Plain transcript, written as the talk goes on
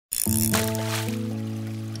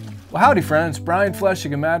Well, howdy friends, Brian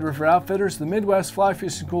Flechsig of Mad River Outfitters, the Midwest Fly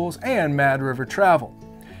Fishing Schools, and Mad River Travel.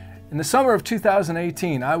 In the summer of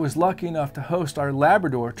 2018, I was lucky enough to host our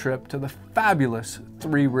Labrador trip to the fabulous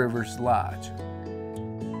Three Rivers Lodge.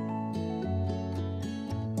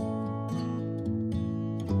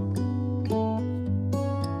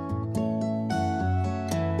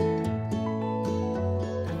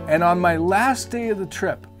 And on my last day of the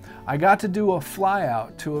trip, I got to do a fly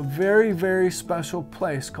out to a very, very special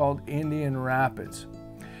place called Indian Rapids.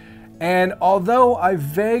 And although I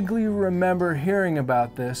vaguely remember hearing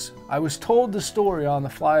about this, I was told the story on the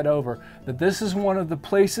flight over that this is one of the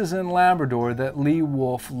places in Labrador that Lee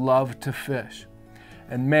Wulff loved to fish.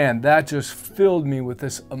 And man, that just filled me with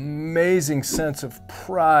this amazing sense of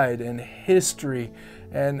pride and history.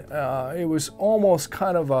 And it was almost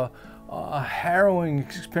kind of a harrowing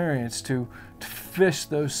experience to fish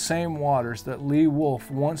those same waters that Lee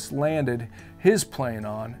Wulff once landed his plane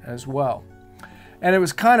on as well. And it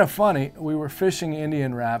was kind of funny. We were fishing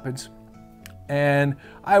Indian Rapids and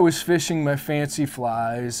I was fishing my fancy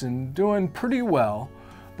flies and doing pretty well,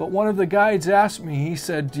 but one of the guides asked me, he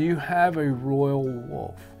said, "Do you have a Royal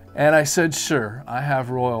Wulff?" And I said, "Sure, I have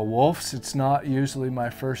Royal Wulff's. It's not usually my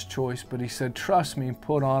first choice," but he said, "Trust me,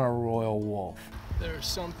 put on a Royal Wulff." There's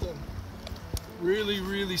something really,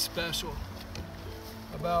 really special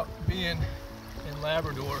about being in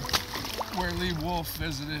Labrador, where Lee Wulff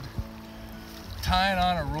visited, tying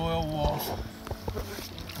on a Royal Wulff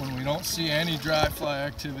when we don't see any dry fly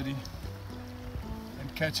activity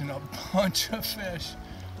and catching a bunch of fish.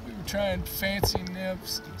 We were trying fancy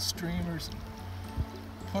nymphs and streamers,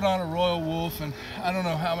 and put on a Royal Wulff, and I don't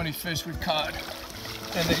know how many fish we caught,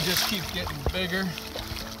 and they just keep getting bigger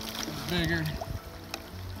and bigger.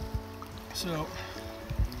 So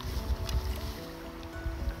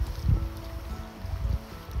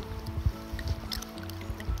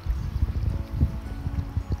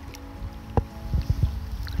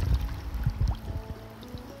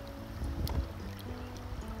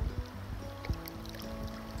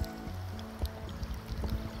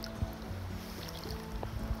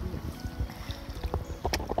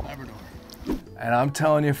Labrador. And I'm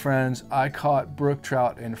telling you friends, I caught brook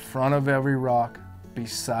trout in front of every rock,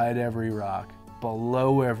 beside every rock,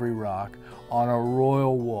 below every rock, on a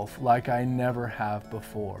Royal Wulff like I never have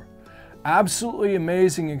before. Absolutely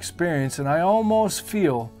amazing experience, and I almost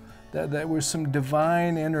feel that there was some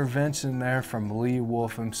divine intervention there from Lee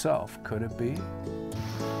Wulff himself. Could it be?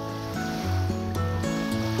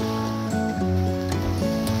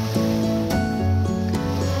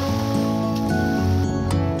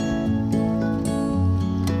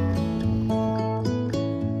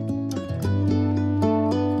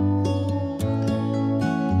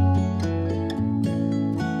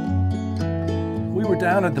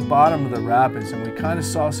 Down at the bottom of the rapids, and we kind of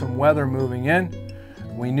saw some weather moving in.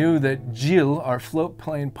 We knew that Gilles, our float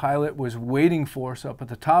plane pilot, was waiting for us up at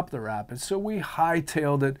the top of the rapids, so we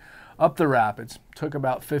hightailed it up the rapids. Took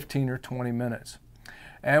about 15 or 20 minutes.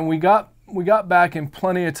 And we got back in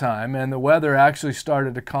plenty of time, and the weather actually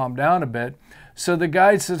started to calm down a bit. So the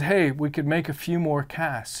guide said, "Hey, we could make a few more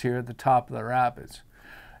casts here at the top of the rapids."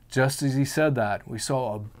 Just as he said that, we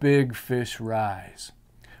saw a big fish rise.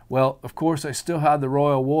 Well, of course, I still had the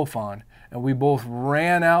Royal Wulff on, and we both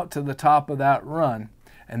ran out to the top of that run,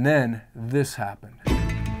 and then this happened.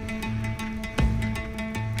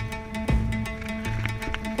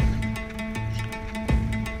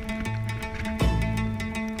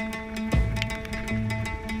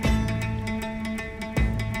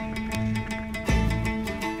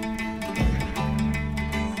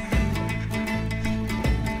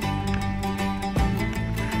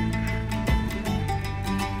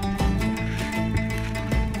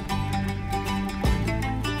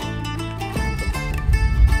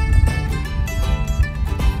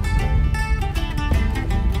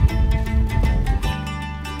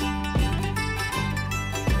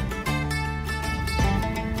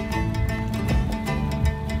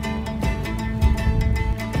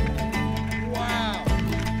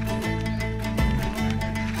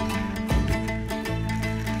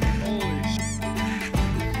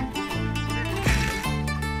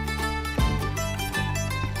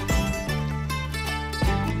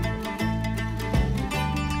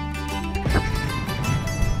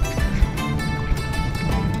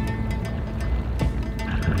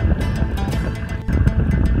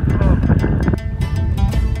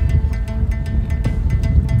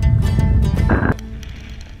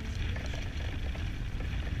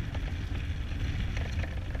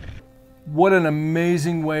 What an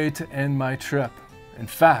amazing way to end my trip. In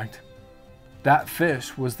fact, that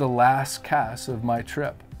fish was the last cast of my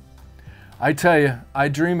trip. I tell you, I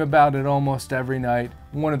dream about it almost every night.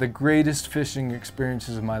 One of the greatest fishing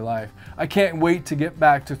experiences of my life. I can't wait to get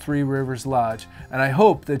back to Three Rivers Lodge, and I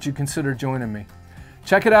hope that you consider joining me.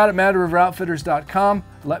 Check it out at MadRiverOutfitters.com.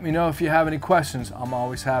 Let me know if you have any questions. I'm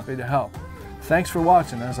always happy to help. Thanks for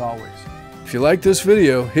watching, as always. If you like this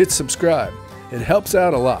video, hit subscribe. It helps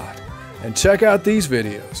out a lot. And check out these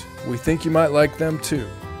videos. We think you might like them too.